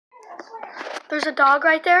There's a dog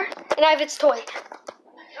right there, and I have its toy.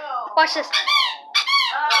 Watch this.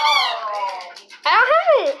 I don't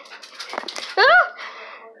have it. Oh.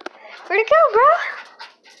 Where'd it go, bro?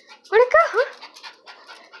 Where'd it go, huh?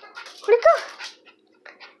 Where'd it go?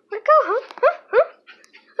 Where'd it go, huh? Huh? Huh?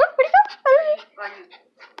 Huh? Where'd it go? Are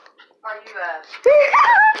you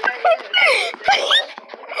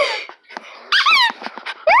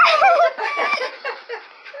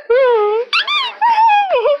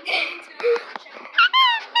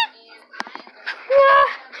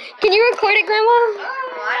Can you record it, Grandma?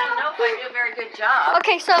 I don't know if I do a very good job.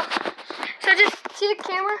 Okay, so just see the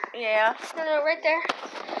camera? Yeah. No, right there.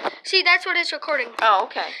 See, that's what it's recording. Oh,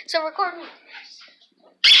 okay. So record me.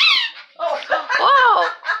 Oh. Whoa.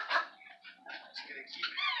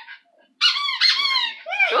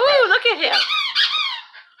 Ooh, look at him.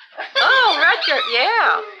 Oh, Rutger,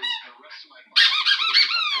 yeah.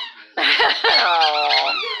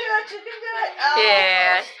 Oh. You can do it. Oh.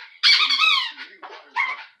 Yeah.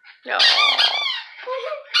 No.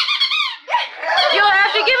 You'll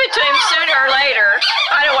have to give it to him sooner or later.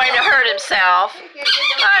 I don't want him to hurt himself.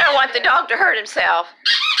 I don't want the dog to hurt himself.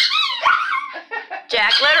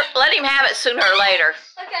 Jack, let him have it sooner or later.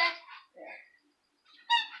 Okay.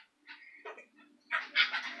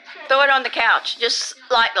 Throw it on the couch, just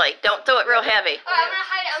lightly. Don't throw it real heavy. I'm gonna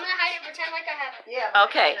hide it. I'm gonna hide it. Pretend like I have it. Yeah.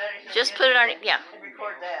 Okay. Just put it on. Yeah.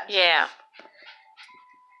 Record that. Yeah.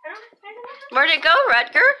 Where'd it go,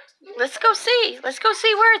 Rutger? Let's go see. Let's go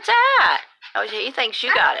see where it's at. Oh, he thinks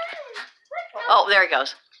you got it. Oh, there it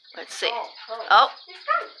goes. Let's see. Oh,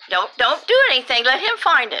 don't do anything. Let him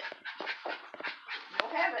find it.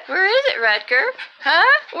 Where is it, Rutger? Huh?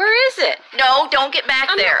 Where is it? No, don't get back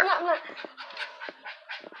there. I'm not.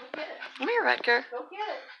 Come here, Rutger. Go get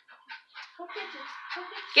it.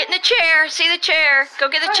 Get in the chair. See the chair. Go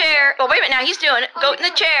get the chair. Oh, wait a minute. Now he's doing it. Go in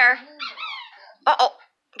the chair. Uh-oh.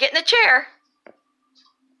 Get in the chair.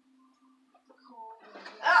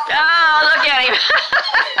 Oh, look at him.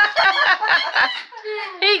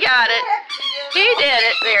 He got it. He did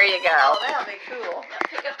it. There you go. Oh, that'll be cool.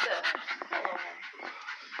 Pick up the...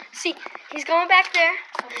 See, he's going back there.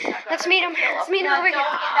 Let's meet him. Let's meet him over here.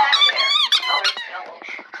 Don't get back there. Oh, he fell.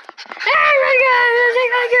 Hey, Rutger!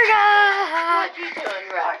 What you doing,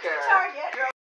 Rutger?